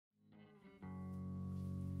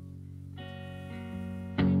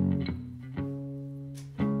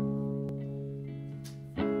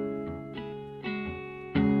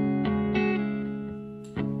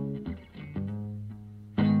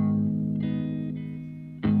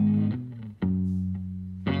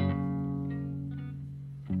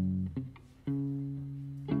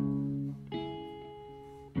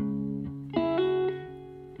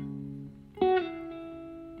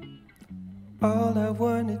All I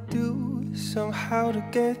wanna do somehow to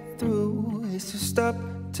get through is to stop,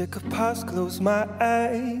 take a pause, close my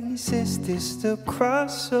eyes. Is this the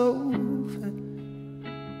crossover?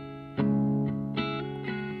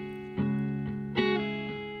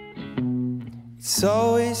 It's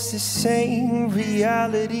always the same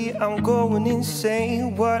reality, I'm going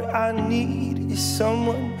insane. What I need is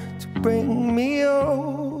someone to bring me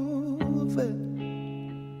over.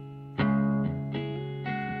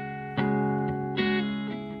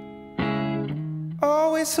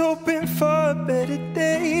 Always hoping for a better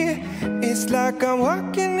day. It's like I'm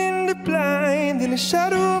walking in the blind, in the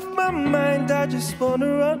shadow of my mind. I just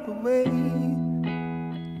wanna run away.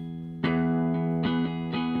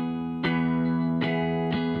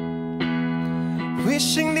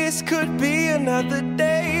 Wishing this could be another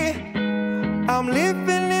day. I'm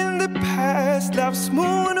living in the past, life's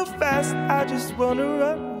moving too fast. I just wanna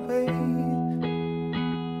run away.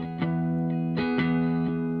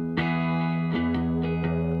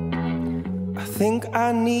 I think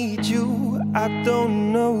I need you, I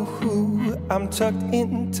don't know who. I'm tucked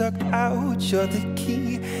in, tucked out, you're the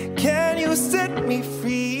key. Can you set me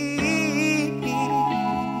free?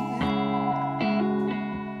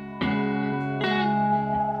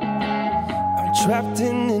 I'm trapped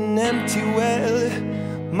in an empty well,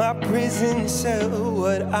 my prison cell.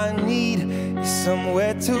 What I need is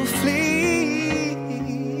somewhere to flee.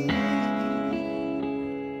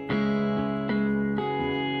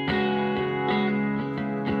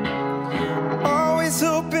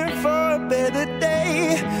 Hoping for a better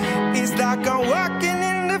day. It's like I'm walking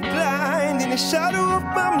in the blind, in the shadow of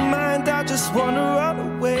my mind. I just wanna run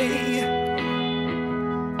away.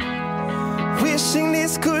 Wishing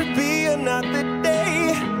this could be another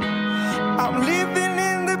day. I'm living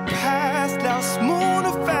in the past, life's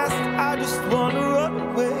moving fast. I just wanna run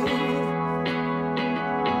away.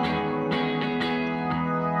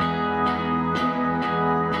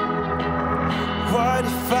 What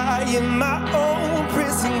if I am my own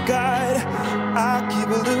prison guide? I keep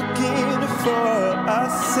looking for a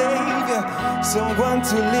savior, someone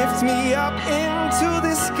to lift me up into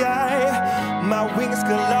the sky. My wings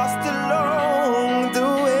got lost along the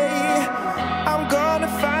way. I'm gonna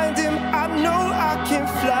find him, I know I can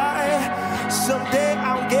fly. Someday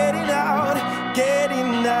I'm getting out,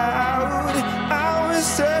 getting out. I was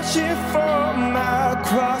searching for my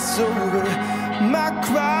crossover, my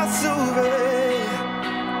crossover.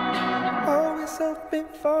 Hoping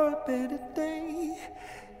for a better day.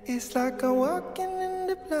 It's like I'm walking in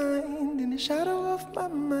the blind, in the shadow of my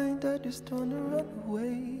mind. I just wanna run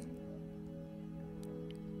away.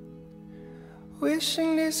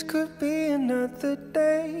 Wishing this could be another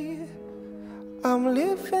day. I'm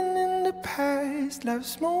living in the past,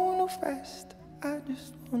 life's moving fast. I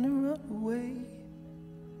just wanna run away.